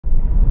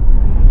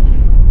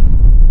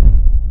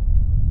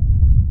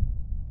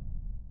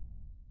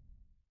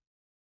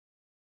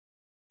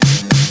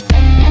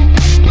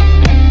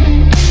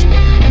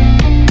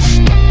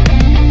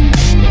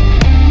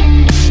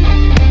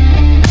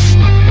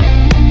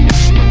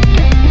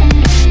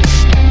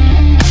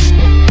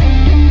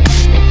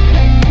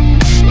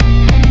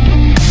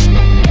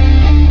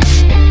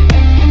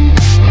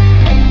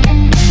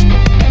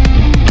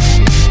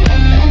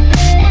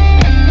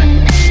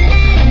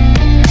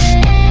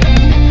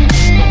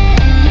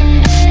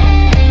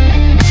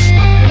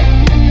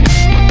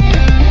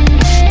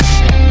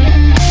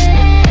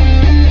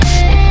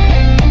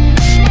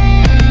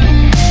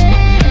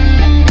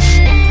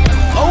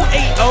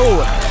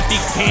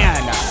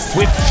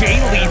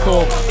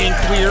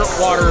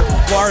Clearwater,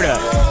 Florida.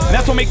 And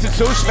that's what makes it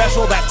so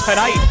special that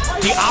tonight,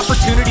 the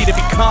opportunity to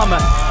become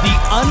the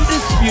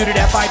undisputed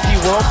FIP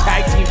World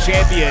Tag Team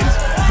Champions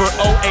for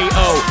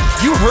OAO.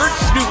 You heard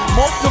Snoop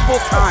multiple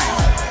times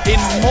in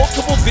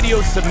multiple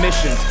video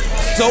submissions,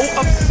 so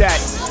upset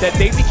that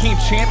they became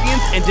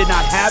champions and did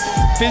not have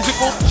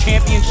physical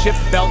championship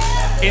belts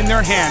in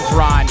their hands,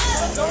 Ron.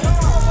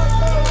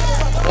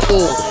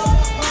 Gold,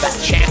 that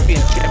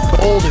championship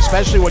gold,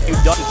 especially when you've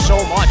done so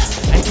much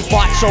and you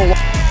fought so long.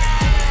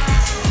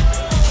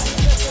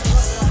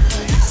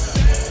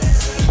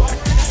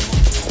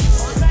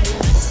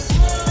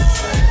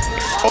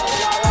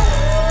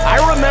 I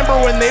remember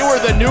when they were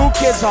the new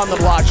kids on the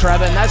block,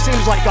 Trevin. That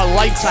seems like a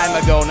lifetime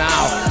ago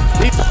now.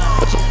 These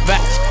are the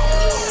best.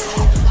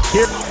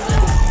 Here.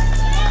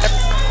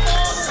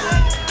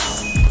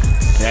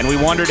 And we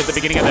wondered at the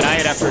beginning of the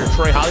night after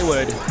Troy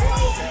Hollywood,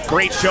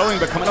 great showing,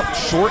 but coming up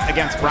short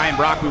against Brian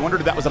Brock. We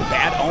wondered if that was a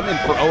bad omen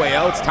for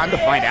OAO. It's time to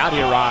find out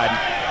here, Rod.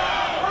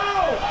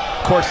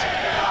 Of course,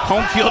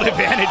 home field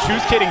advantage.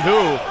 Who's kidding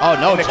who? Oh,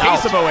 no in the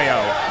doubt. case of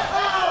OAO.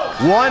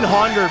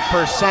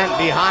 100%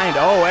 behind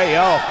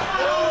OAO.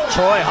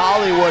 Troy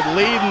Hollywood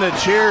leading the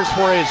cheers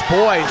for his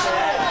boys.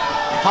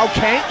 How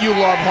can't you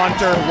love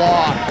Hunter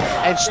Law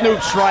and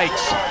Snoop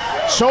Strikes?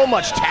 So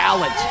much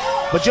talent,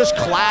 but just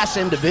class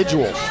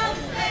individuals.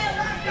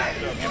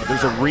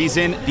 There's a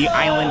reason the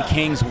Island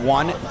Kings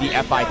won the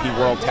FIP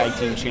World Tag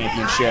Team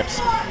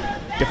Championships,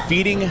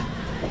 defeating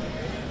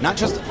not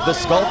just the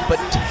Sculpt, but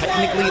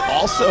technically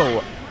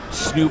also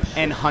Snoop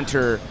and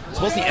Hunter, as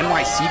well as the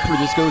NYC crew.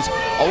 This goes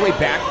all the way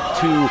back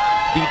to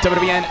the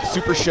WWN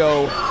Super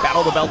Show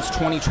Battle of the Belts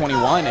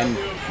 2021. And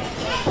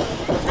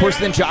of course,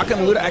 then Jaka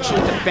and Maluta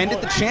actually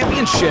defended the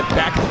championship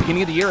back at the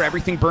beginning of the year,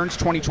 Everything Burns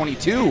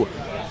 2022,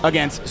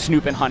 against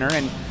Snoop and Hunter,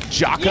 and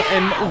Jaka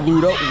and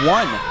Maluta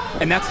won.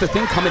 And that's the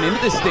thing coming into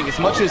this thing. As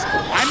much as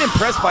I'm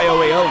impressed by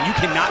OAO, you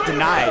cannot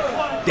deny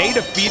they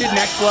defeated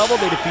Next Level,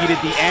 they defeated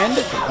The End.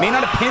 May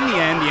not have pinned The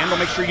End will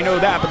make sure you know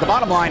that, but the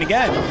bottom line,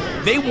 again,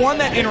 they won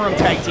that interim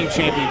tag team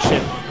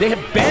championship. They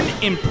have been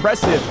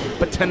impressive,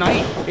 but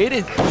tonight, it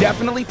is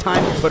definitely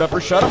time to put up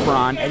or shut up,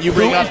 Ron. And you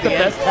bring up the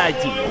best tag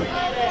team.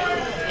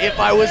 If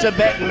I was a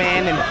betting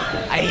man, and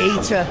I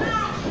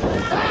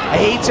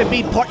hate to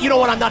be part, you know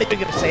what, I'm not even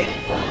gonna say it.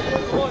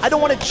 I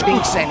don't want to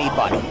jinx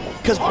anybody,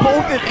 because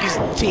both of these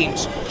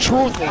teams,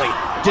 truthfully,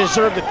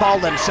 deserve to call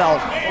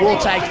themselves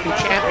World Tag Team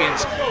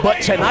Champions,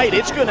 but tonight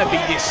it's going to be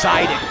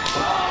decided.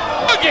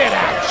 Look at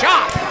that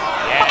chop!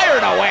 Yeah.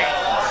 Fired away!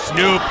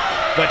 Snoop,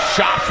 the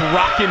chops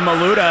rocking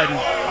Maluta. And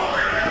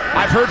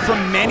I've heard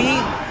from many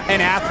an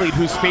athlete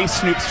who's faced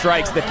Snoop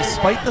Strikes that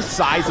despite the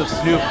size of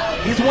Snoop,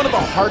 he's one of the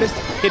hardest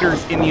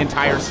hitters in the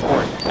entire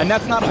sport. And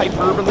that's not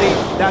hyperbole,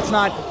 that's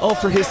not, oh,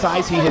 for his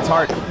size he hits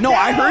hard. No,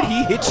 I heard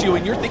he hits you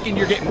and you're thinking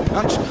you're getting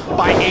punched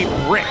by a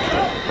brick.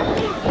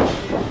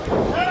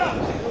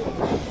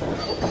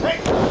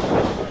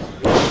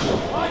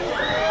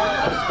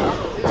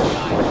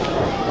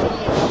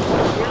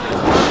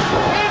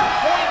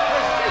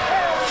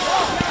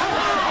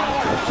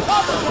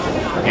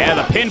 Yeah,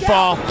 the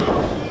pinfall.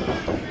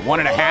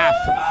 1.5.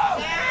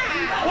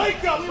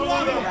 Wake up, we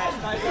love him.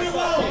 We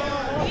love him.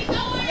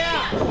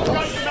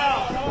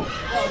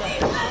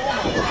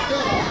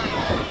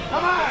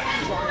 Come on.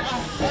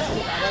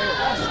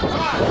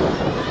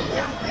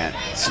 Yeah,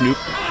 Snoop.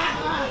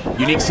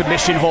 Unique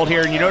submission hold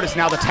here, and you notice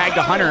now the tag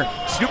to Hunter.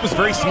 Snoop was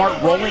very smart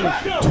rolling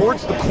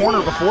towards the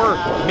corner before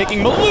making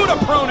Maluta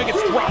prone and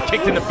gets drop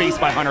kicked in the face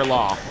by Hunter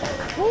Law.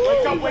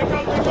 Wake up, wake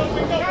up, wake up,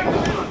 wake up.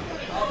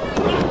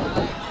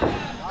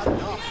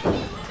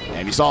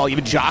 And you saw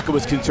even Jaka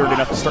was concerned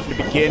enough to start to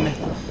begin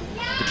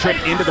the trip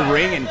into the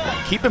ring. And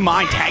keep in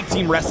mind, tag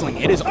team wrestling,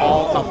 it is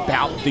all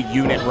about the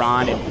unit,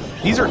 Ron. And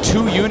these are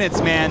two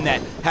units, man,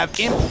 that have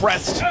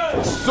impressed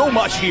so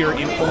much here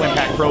in Full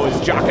Impact Pro. As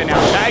Jaka now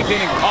tagged in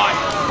and caught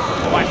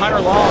by Hunter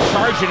Law,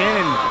 charging in,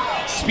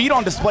 and speed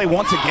on display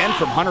once again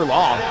from Hunter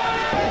Law.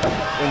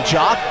 And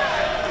Jaka,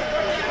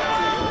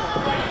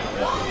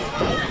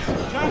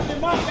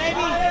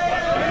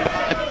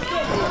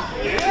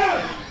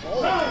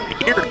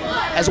 here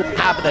as what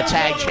happened to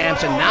tag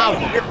champs, and now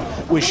here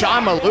with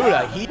Sean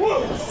Maluta, he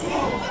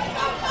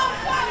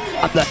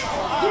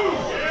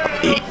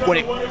when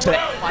it comes to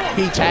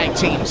the tag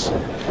teams.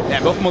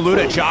 Yeah, both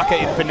Maluta and Jaka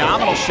in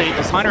phenomenal shape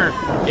as Hunter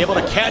able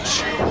to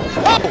catch,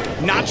 oh,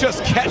 not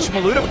just catch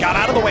Maluta, but got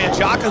out of the way of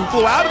Jaka, who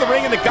flew out of the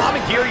ring, and the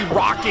Gamagiri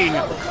rocking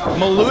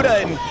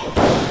Maluta, and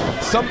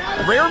some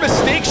rare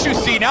mistakes you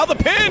see. Now the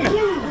pin,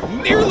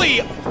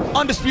 nearly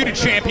undisputed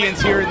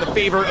champions here in the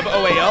favor of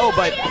OAO,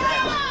 but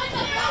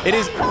it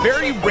is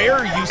very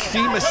rare you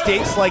see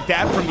mistakes like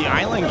that from the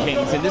Island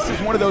Kings, and this is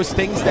one of those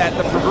things that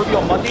the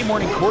proverbial Monday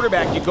morning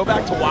quarterback, you go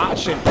back to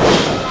watch and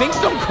things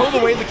don't go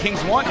the way the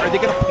Kings want. Are they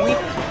going to point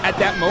at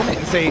that moment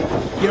and say,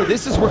 you know,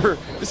 this is where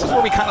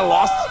we kind of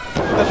lost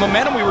the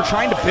momentum we were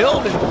trying to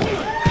build, and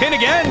pin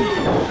again,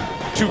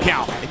 2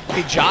 count.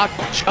 He jocked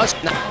just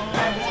now.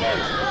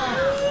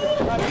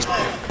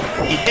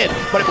 He did,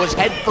 but it was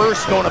head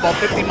first going about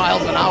 50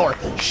 miles an hour.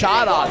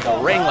 Shot on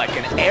the ring like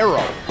an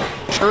arrow.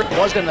 sure it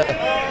wasn't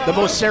the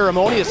most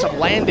ceremonious of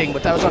landing,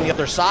 but that was on the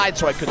other side,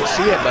 so I couldn't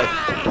see it. But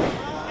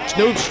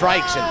Snoop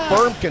strikes in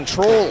firm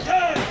control.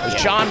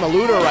 It's John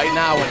Maluta right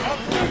now.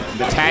 And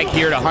the tag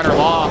here to Hunter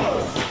Law.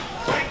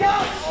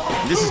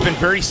 This has been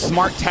very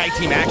smart tag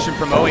team action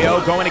from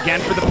OAO, going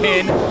again for the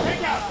pin.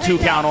 2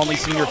 count only.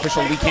 Senior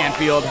official Lee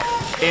Canfield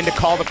in to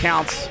call the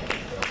counts.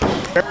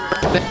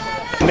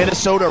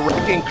 Minnesota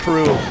Wrecking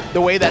Crew,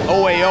 the way that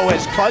OAO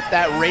has cut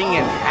that ring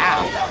in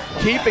half,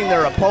 keeping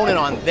their opponent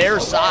on their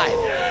side.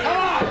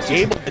 He's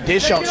able to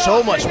dish out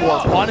so much more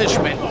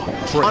punishment.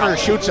 Hunter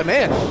shoots him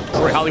in.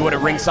 Troy Hollywood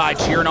at ringside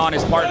cheering on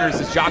his partners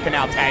as Jaka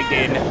now tagged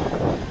in.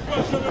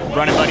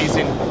 Running buddies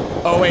in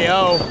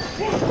OAO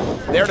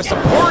there to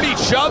support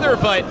each other,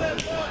 but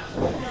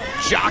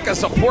Jaka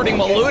supporting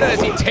Maluta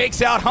as he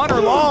takes out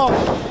Hunter Law,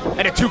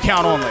 and a 2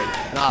 count only.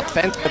 An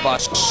offensive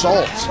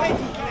assault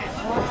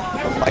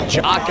by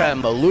Jaka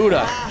and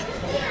Maluta.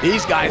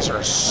 These guys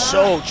are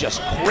so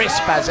just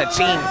crisp as a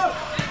team.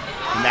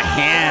 And the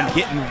hand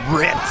getting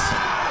ripped.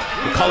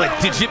 We call it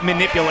digit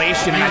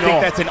manipulation, and I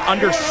think that's an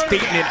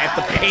understatement at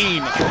the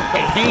pain.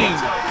 The pain.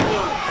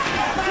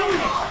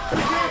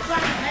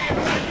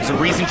 There's a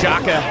reason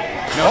Jaka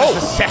knows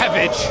the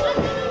Savage.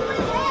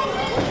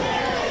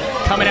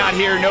 Coming out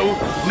here, no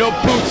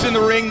boots in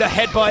the ring, the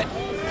headbutt.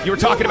 You were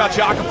talking about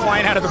Jaka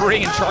flying out of the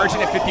ring and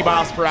charging at 50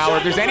 miles per hour.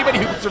 If there's anybody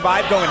who can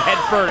survive going head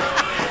first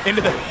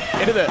into the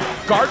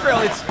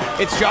guardrail,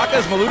 it's Jaka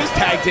as Maluta's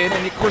tagged in,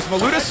 and of course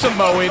Maluta's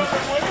Samoan.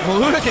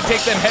 Maluta can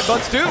take them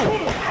headbutts too.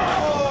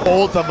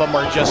 Both of them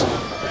are just,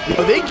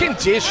 they can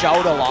dish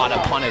out a lot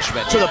of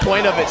punishment to the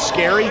point of it's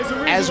scary,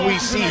 as we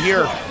see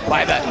here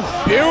by the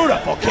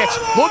beautiful kicks.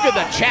 Look at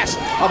the chest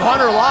of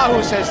Hunter Law,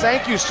 who says,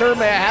 "Thank you, sir,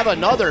 may I have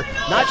another?"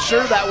 Not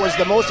sure that was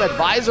the most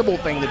advisable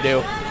thing to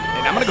do.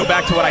 And I'm gonna go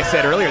back to what I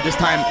said earlier, this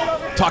time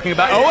talking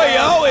about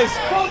OAO is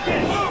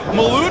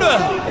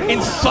Maluta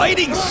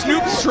inciting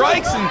Snoop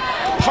strikes, and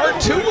part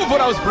 2 of what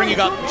I was bringing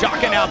up.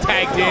 Jaka now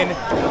tagged in,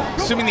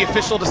 assuming the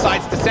official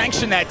decides to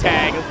sanction that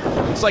tag.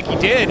 Looks like he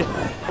did.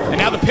 And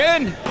now the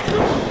pin.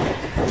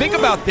 Think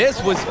about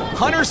this, was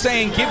Hunter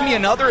saying, "Give me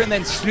another," and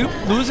then Snoop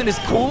losing his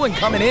cool and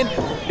coming in?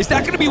 Is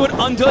that gonna be what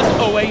undoes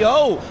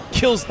OAO,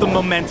 kills the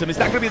momentum? Is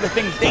that gonna be the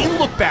thing they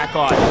look back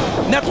on?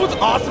 And that's what's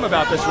awesome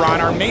about this, Ron.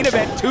 Our main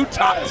event, 2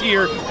 top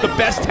tier, the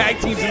best tag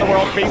teams in the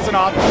world facing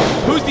off.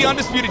 Who's the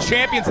undisputed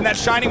champions? And that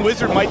shining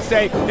wizard might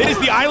say, it is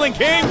the Island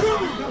Kings.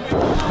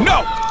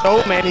 No!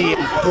 So many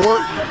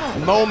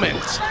important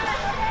moments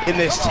in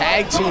this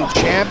tag team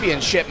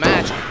championship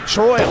match.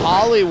 Troy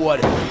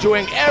Hollywood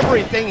doing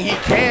everything he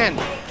can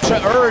to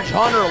urge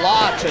Hunter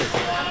Law to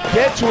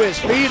get to his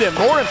feet, and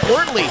more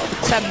importantly,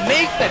 to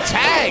make the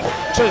tag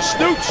to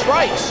Snoop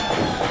strikes.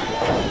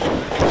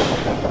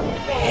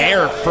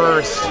 Hair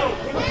first,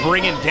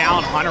 bringing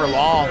down Hunter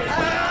Law.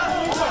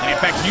 And in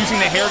fact, using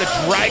the hair to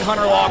drag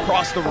Hunter Law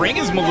across the ring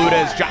as Maluta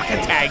as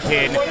Jaka tagged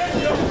in.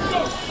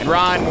 And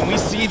Ron, when we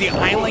see the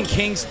Island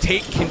Kings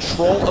take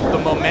control of the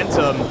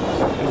momentum,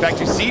 in fact,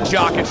 you see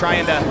Jaka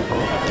trying to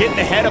get in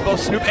the head of both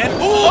Snoop and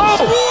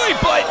boy,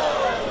 but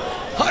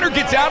Hunter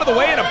gets out of the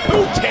way and a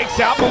boot takes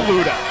out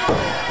Maluta.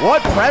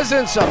 What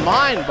presence of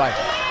mind by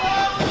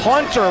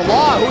Hunter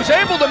Law, who's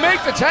able to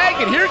make the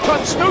tag, and here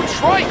comes Snoop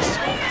strikes.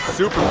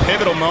 Super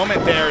pivotal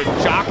moment there.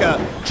 Jaka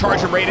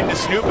charging right into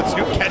Snoop, but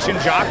Snoop catching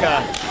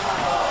Jaka.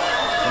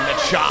 And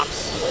the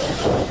chops.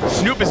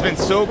 Snoop has been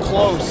so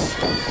close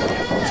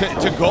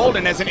to gold,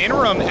 and as an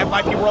interim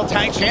FIP World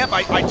Tag Champ,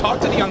 I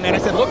talked to the young man. I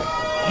said, "Look,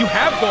 you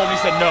have gold." And he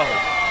said, "No,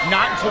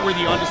 not until we're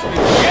the undisputed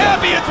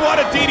champions." What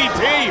a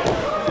DDT!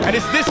 And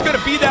is this going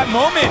to be that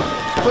moment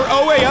for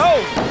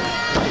OAO?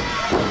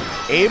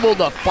 Able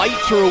to fight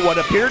through what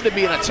appeared to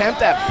be an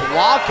attempt at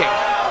blocking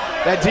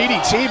that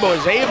DDT, but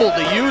was able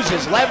to use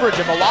his leverage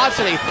and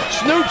velocity.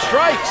 Snoop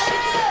strikes,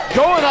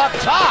 going up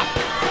top.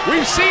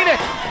 We've seen it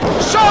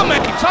so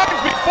many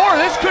times before.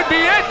 This could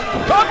be it.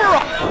 Cover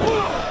up.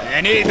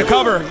 And he the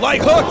cover,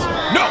 like hooked.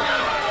 No.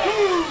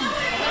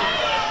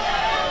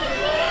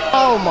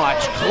 How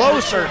much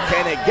closer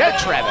can it get,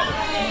 Trevin?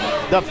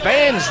 The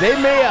fans, they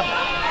may have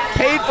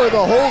paid for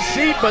the whole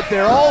seat, but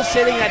they're all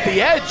sitting at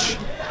the edge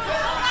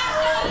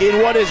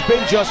in what has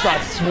been just a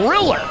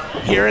thriller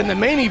here in the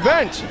main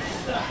event.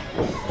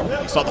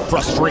 You saw the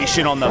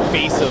frustration on the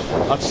face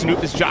of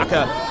Snoop as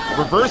Jaka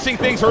reversing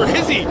things, or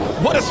is he?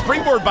 What a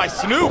springboard by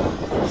Snoop.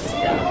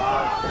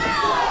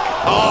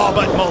 Oh,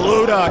 but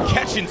Maluta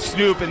catching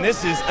Snoop, and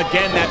this is,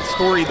 again, that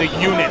story, the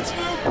unit.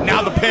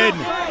 Now the pin.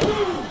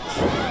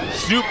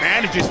 Snoop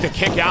manages to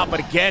kick out, but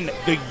again,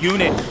 the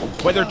unit.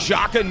 Whether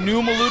Jaka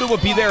knew Maluta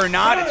would be there or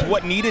not, it's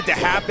what needed to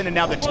happen, and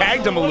now the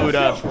tag to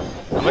Maluta.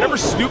 And whatever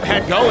Snoop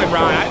had going,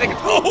 Ron, I think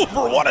it's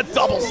over. What a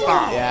double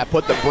stop. Yeah,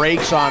 put the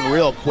brakes on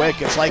real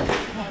quick. It's like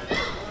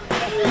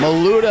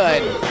Maluta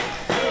and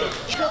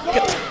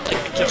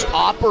just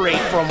operate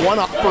from one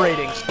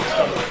operating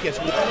system. It's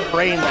one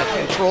brain that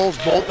controls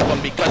both of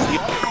them, because the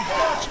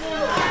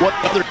what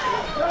other.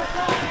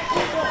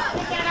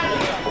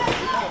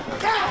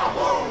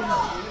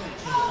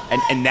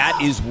 And that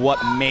is what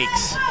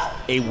makes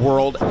a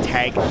World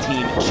Tag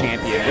Team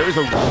Champion. There is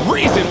a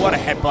reason. What a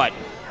headbutt.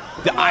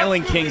 The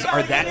Island Kings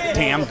are that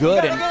damn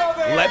good. And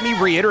let me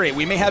reiterate,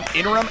 we may have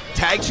interim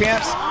tag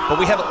champs, but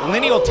we have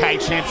lineal tag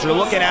champs. You're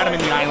looking at them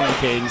in the Island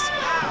Kings.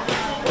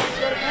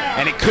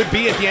 And it could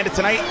be at the end of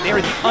tonight, they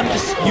are the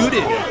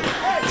undisputed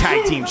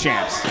tag team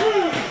champs.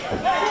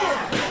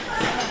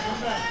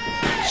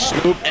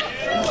 Snoop.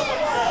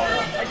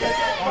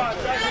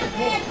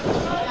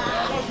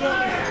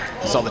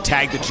 Saw the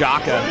tag to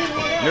Jaka.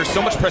 There's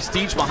so much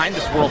prestige behind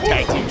this World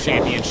Tag Team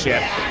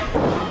Championship.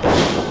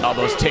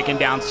 Elbows taking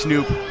down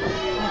Snoop.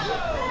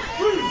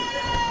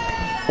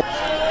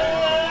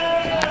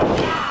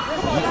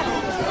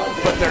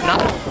 But they're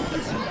not.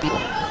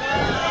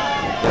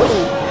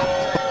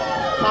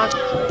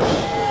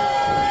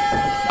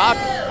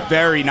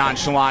 Very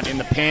nonchalant in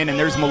the pin, and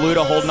there's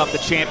Maluda holding up the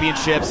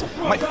championships.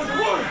 Might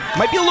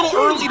be a little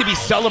early to be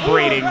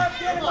celebrating.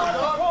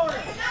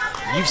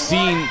 You've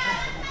seen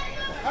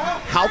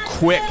how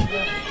quick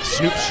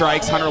Snoop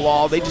strikes, Hunter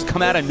Law. They just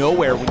come out of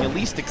nowhere when you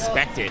least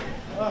expect it.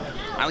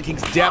 Island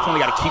Kings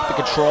definitely got to keep the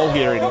control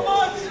here, and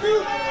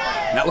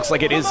that looks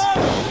like it is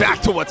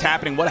back to what's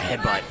happening. What a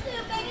headbutt.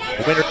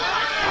 Winner.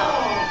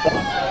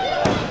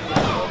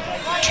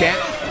 Champ.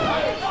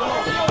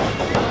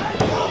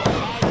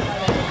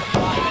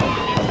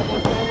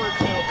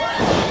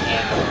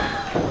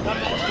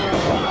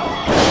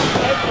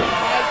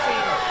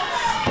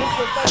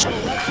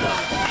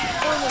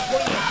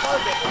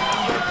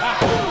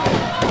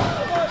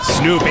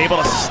 Snoop able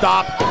to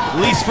stop,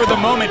 at least for the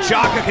moment.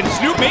 Jaka, can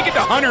Snoop make it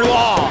to Hunter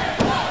Law?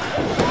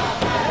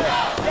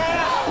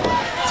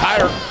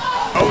 Entire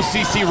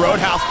OCC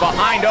Roadhouse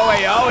behind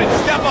OAO, and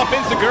step up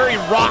Enziguri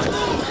rocks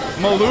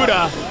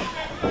Maluda.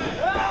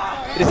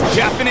 It is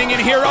deafening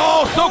in here.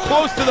 Oh, so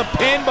close to the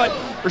pin, but,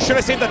 or should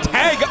I say the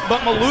tag,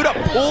 but Maluda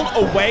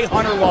pulled away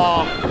Hunter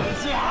Law.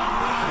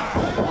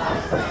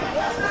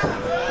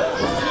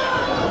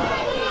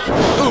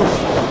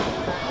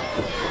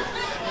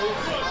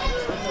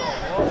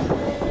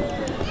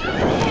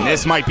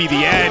 This might be the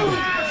end.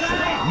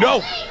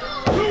 No.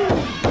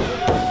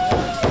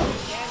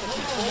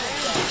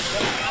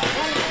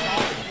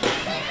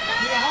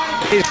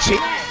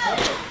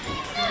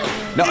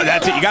 No,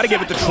 that's it. You got to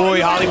give it to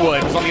Troy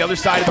Hollywood. Was on the other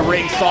side of the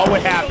ring, saw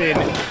what happened,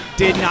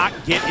 did not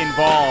get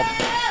involved.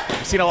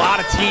 I've seen a lot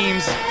of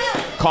teams,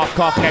 cough,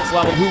 cough, next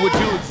level, who would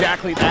do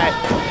exactly that.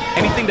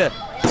 Anything to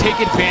take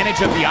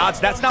advantage of the odds.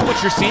 That's not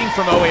what you're seeing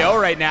from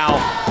OAO right now.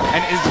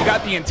 And as you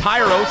got the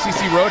entire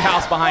OCC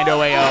Roadhouse behind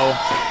OAO,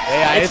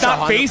 yeah, it's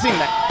not phasing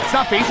that. It's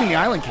not phasing the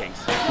Island Kings.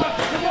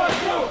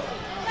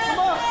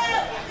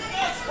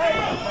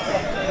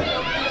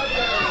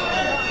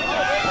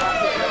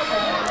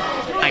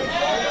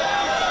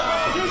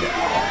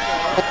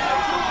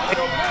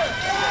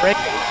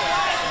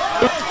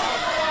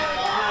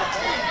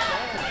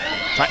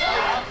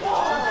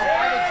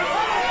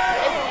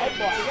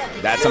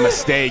 That's a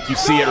mistake. You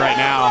see it right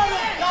now.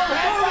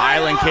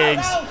 Island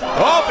Kings.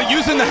 Oh, but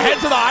using the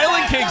heads of the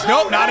Island Kings.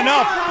 Nope, not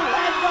enough.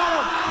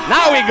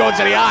 Now he goes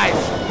to the eyes.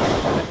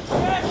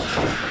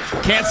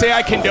 Can't say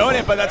I condone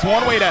it, but that's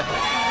one way to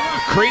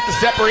create the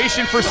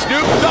separation for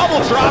Snoop.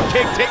 Double drop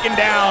kick taken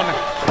down.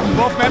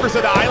 Both members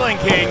of the Island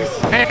Kings.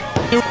 And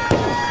Snoop.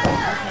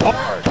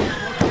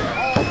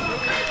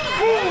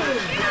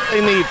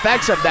 In the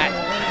effects of that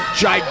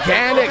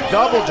gigantic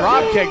double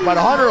drop kick, but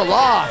Hunter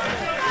Law,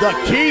 the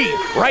key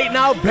right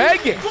now,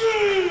 begging.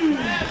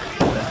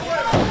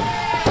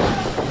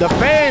 The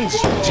fans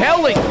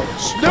telling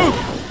Snoop,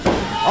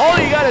 all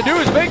you got to do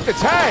is make the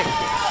tag.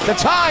 The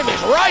time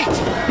is right.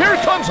 Here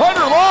comes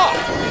Hunter Law.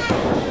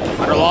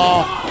 Hunter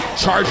Law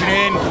charging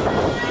in,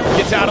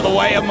 gets out of the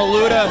way of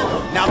Maluda.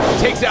 Now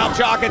takes out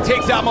Jaka,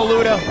 takes out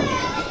Maluda.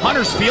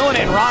 Hunter's feeling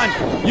it, and Ron,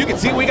 you can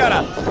see we got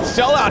a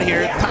sellout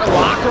here. Kind of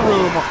locker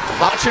room,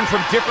 watching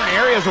from different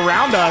areas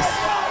around us.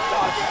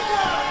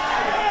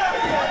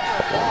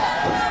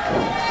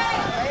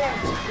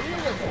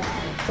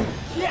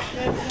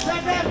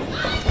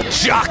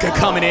 Jaka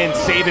coming in,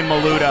 saving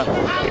Maluda.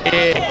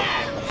 Big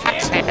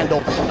axe handle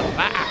from the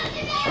back.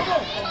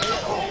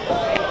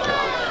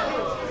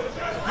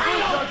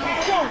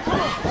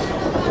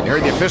 You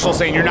heard the official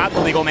saying, "You're not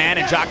the legal man,"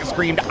 and Jaka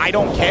screamed, "I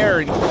don't care."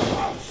 And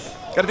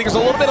gotta think there's a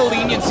little bit of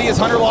leniency as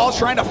Hunter Law is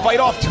trying to fight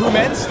off two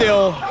men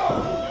still.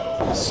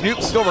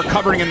 Snoop still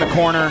recovering in the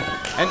corner.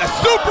 And the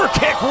super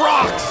kick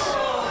rocks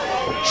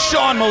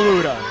Sean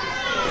Maluda.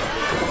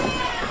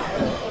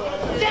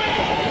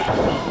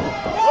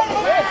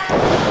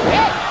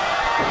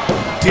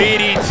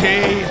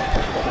 DDT.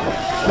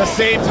 At the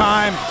same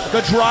time,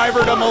 the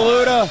driver to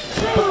Maluda.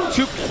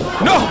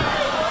 No!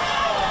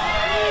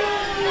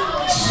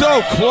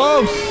 So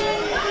close.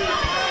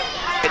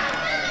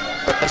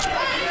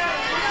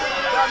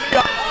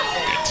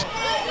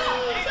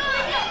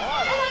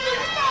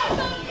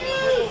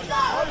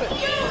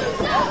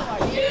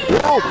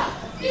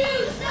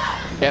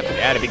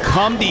 Yeah, to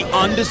become the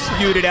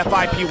undisputed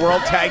FIP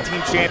World Tag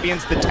Team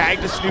Champions, the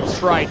tag to Snoop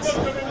strikes.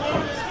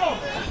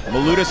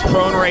 Maluda's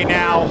prone right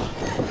now.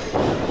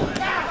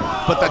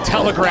 But the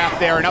telegraph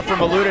there, enough for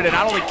Maluda to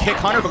not only kick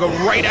Hunter, but go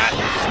right at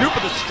Snoop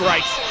with the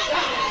strikes.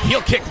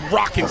 Heel kick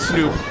rocking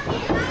Snoop.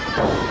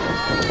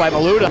 By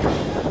Maluda.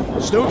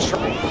 Snoop's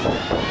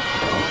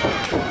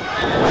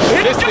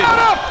Fisted.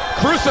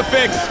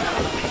 Crucifix.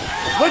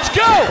 Let's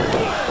go!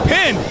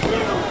 Pin.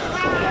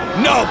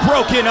 No,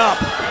 broken up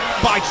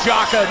by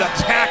Jaka. The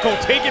tackle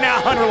taking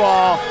out Hunter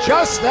Law.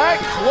 Just that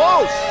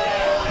close.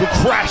 Who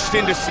crashed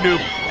into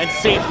Snoop and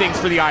saved things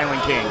for the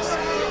Island Kings.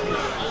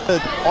 The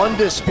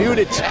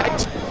undisputed tag.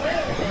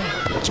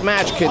 This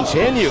match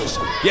continues.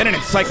 Get an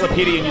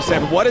encyclopedia and you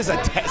said, what is a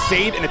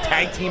save in a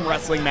tag team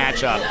wrestling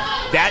matchup?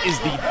 That is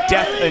the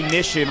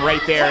definition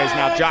right there as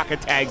now Jaka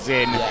tags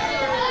in.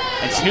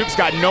 And Snoop's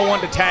got no one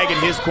to tag in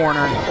his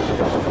corner.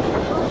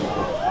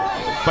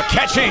 But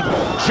catching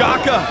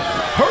Jaka,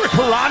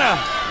 Hurricanrana.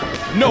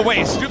 No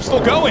way, Snoop's still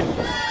going.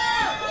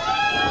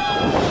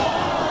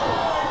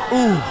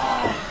 Ooh,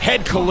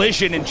 head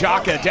collision and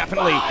Jaka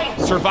definitely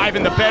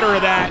surviving the better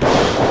of that.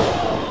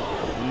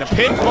 And the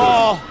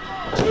pinfall.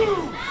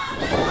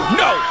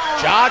 No!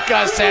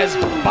 Jaka says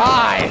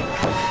bye.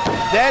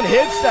 Then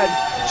hits the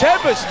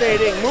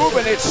devastating move,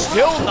 and it's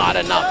still not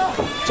enough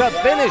to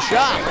finish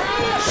off.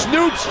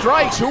 Snoop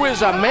Strikes, who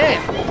is a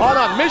man on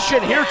a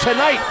mission here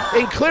tonight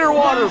in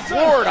Clearwater,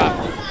 Florida.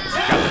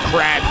 Got the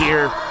crab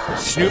here.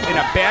 Snoop in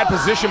a bad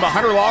position, but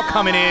Hunter Law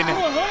coming in,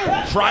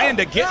 trying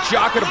to get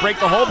Jaka to break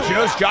the hold, but you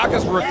notice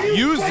Jaka's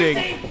refusing.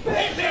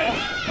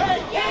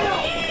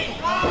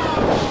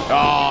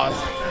 Oh,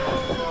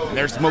 and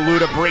there's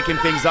Maluda breaking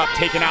things up,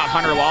 taking out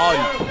Hunter Law.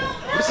 And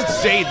what does it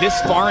say this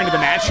far into the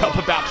matchup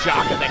about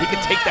Jaka that he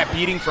could take that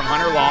beating from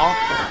Hunter Law,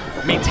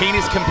 maintain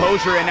his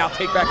composure, and now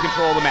take back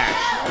control of the match?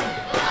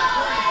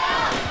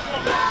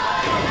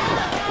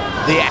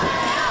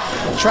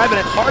 Trevin,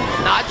 it's hard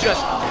not just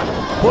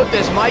put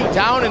this mic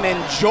down and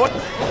enjoy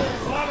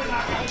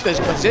this,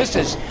 because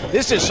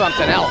this is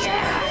something else.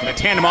 The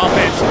tandem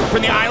offense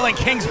from the Island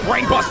Kings,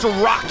 brainbuster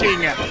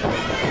rocking.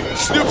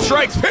 Snoop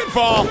Strikes,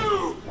 pinfall.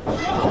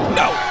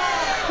 No.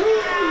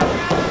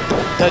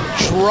 The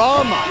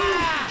drama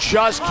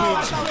just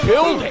keeps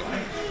building.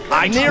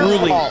 I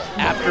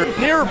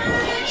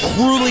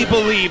truly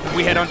believed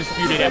we had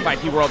undisputed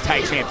FIP World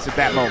Tag Champs at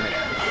that moment.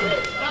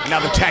 Now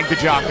the tag to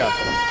Jaka.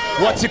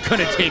 What's it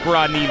gonna take,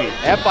 Rodney?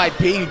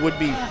 FIP would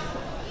be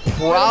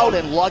proud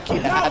and lucky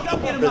to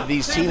have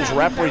these teams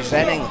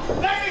representing.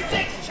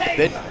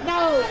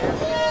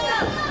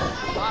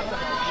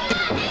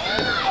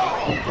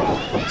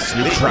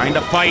 Snoop trying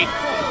to fight.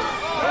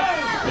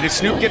 Did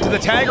Snoop get to the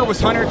tag, or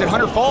did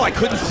Hunter fall? I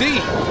couldn't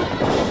see.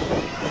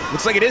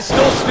 Looks like it is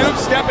still Snoop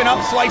stepping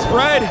up, sliced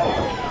bread.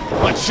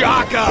 But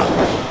Jaka,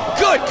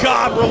 good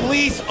God,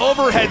 release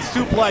overhead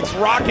suplex,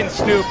 rocking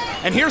Snoop.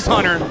 And here's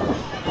Hunter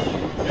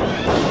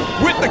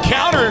with the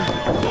counter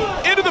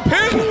into the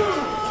pin.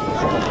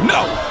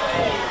 No.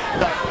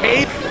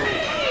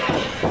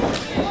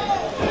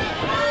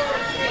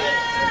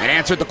 And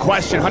answered the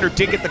question. Hunter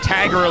did get the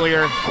tag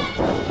earlier.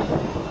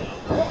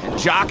 And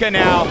Jaka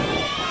now,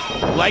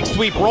 leg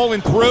sweep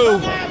rolling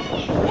through,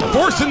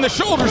 forcing the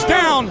shoulders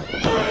down.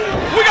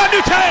 We got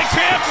new tag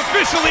champs,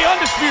 officially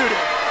undisputed.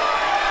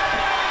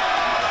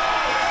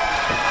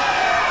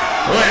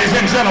 Ladies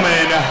and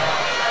gentlemen,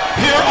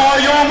 here are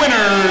your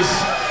winners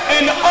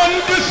and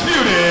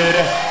undisputed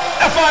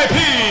FIP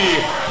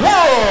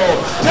World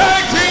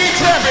Tag Team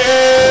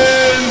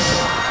Champions,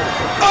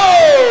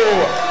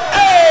 OAO!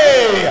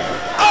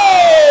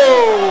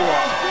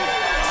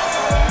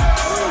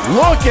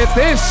 Look at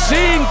this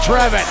scene,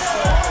 Trevin.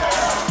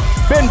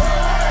 Been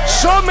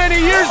so many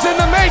years in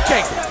the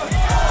making.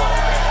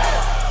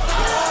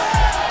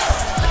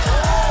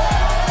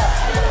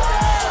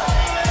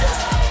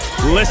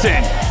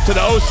 Listen to the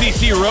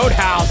OCC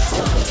Roadhouse.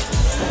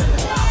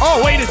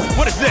 Oh, wait,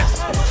 what is this?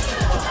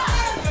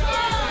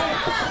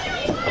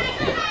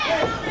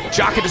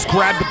 Jaka just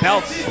grabbed the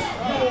belts.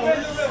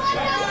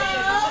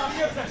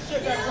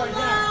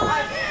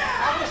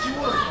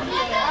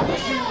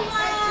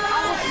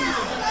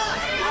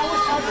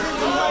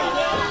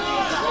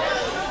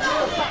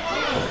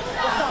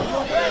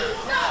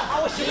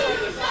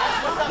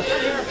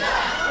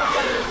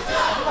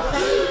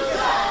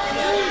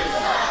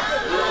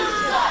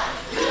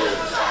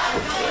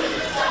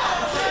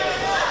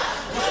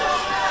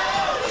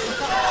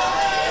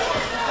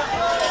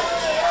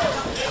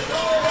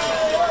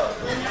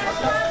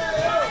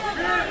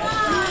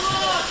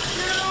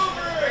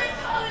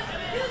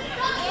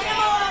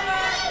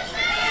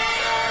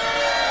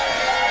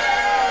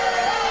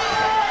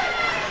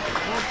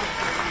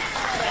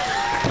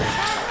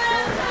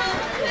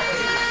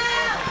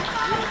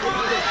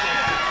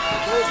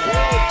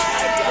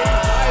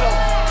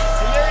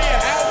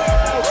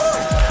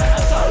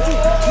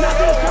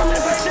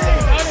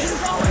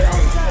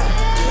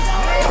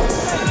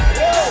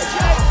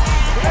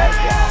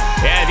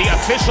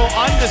 Official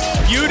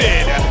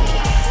undisputed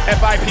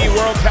FIP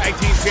World Tag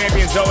Team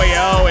Champions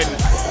OAO, and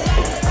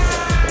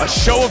a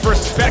show of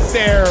respect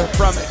there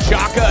from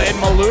Jaka and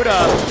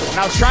Maluda. And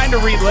I was trying to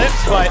read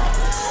lips, but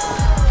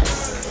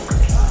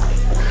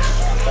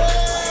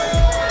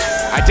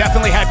I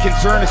definitely had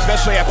concern,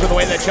 especially after the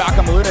way that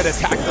Jaka Maluta had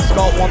attacked the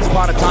Skull once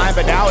upon a time,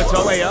 but now it's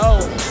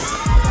OAO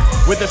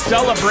with the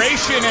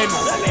celebration and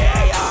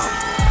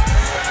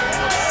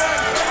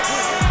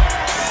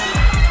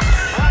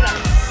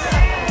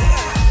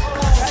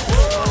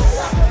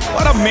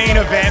what a main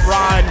event,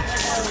 Ron.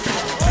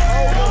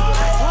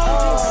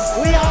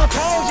 We all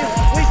told you.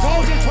 We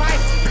told you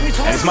twice.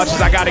 And as much as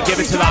I got to give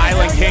it to the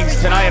Island Kings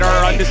tonight,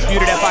 our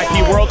undisputed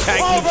FIP World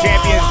Tag Team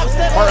Champions,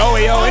 our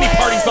OAO. Any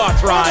parting thoughts,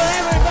 Ron?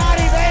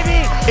 Everybody,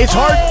 baby. It's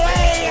hard. I'm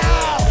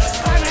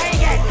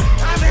hanging.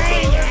 I'm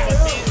hanging.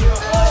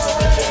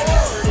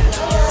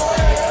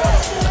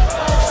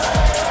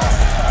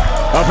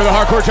 For the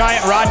Hardcore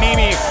Giant, Ron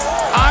Nemi,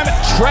 I'm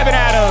Trevin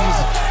Adams.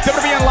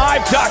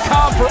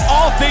 WWNLive.com for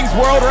all things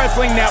World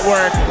Wrestling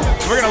Network.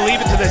 We're going to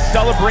leave it to the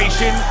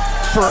celebration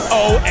for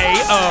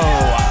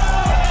OAO.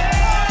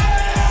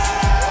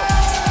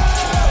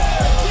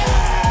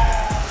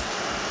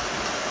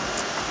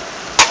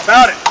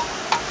 About it,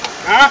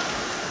 huh?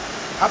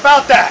 How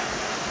about that?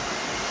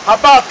 How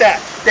about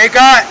that? They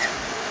got,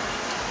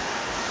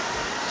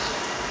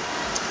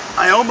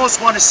 I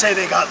almost want to say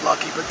they got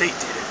lucky, but they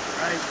didn't,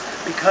 right?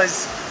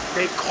 Because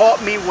they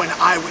caught me when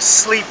I was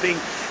sleeping,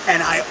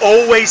 and I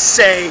always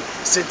say,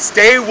 since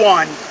day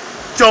one,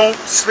 don't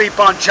sleep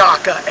on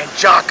Jaka, and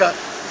Jaka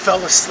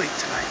fell asleep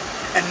tonight.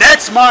 And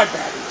that's my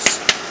bad.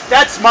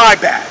 That's my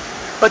bad,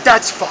 but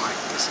that's fine.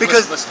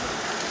 Listen.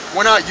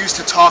 We're not used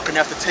to talking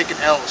after taking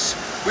L's.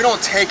 We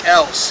don't take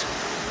L's,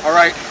 all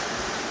right?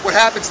 What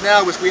happens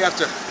now is we have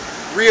to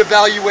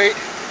reevaluate,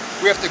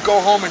 we have to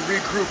go home and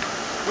regroup.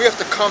 We have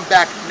to come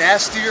back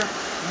nastier,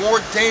 more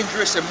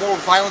dangerous, and more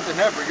violent than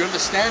ever. You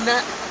understand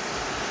that?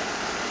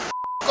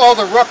 All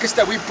the ruckus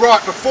that we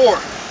brought before.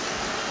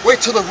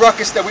 Wait till the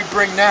ruckus that we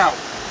bring now.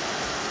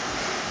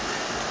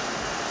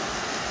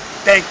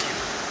 Thank you.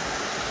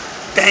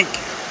 Thank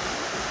you.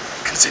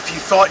 Because if you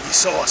thought you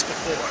saw us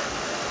before,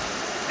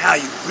 now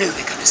you're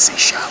really gonna see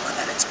Shaolin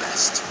at its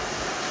best.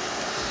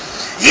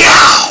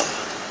 Yow!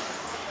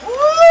 Woo!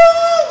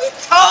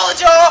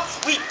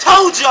 We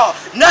told y'all,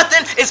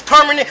 nothing is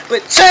permanent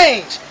but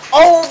change.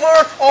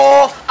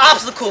 Overall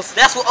obstacles.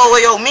 That's what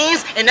OAO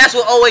means, and that's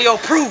what OAO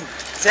proved.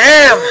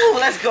 Damn! Ooh,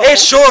 let's go. It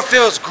sure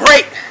feels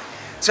great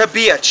to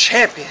be a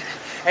champion.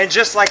 And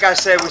just like I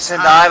said, we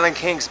send the Island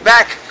Kings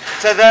back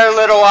to their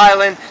little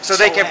island so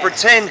they can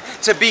pretend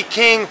to be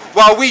king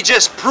while we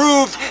just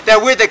proved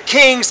that we're the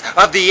kings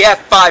of the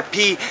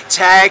FIP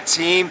Tag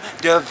Team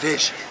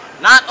Division.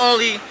 Not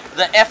only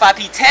the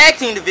FIP Tag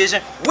Team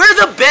Division, we're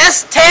the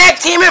best tag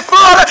team in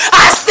Florida.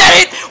 I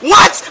said it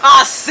once,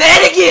 I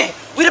said it again.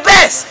 We the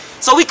best.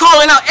 So we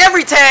calling out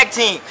every tag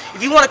team.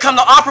 If you want to come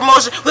to our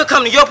promotion, we'll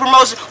come to your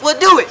promotion. We'll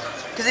do it.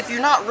 Because if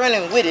you're not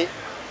running with it,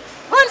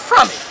 run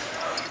from it.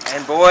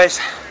 And boys,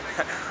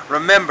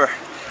 remember,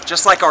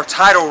 just like our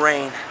title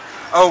reign,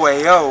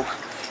 OAO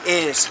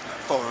is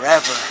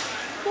forever.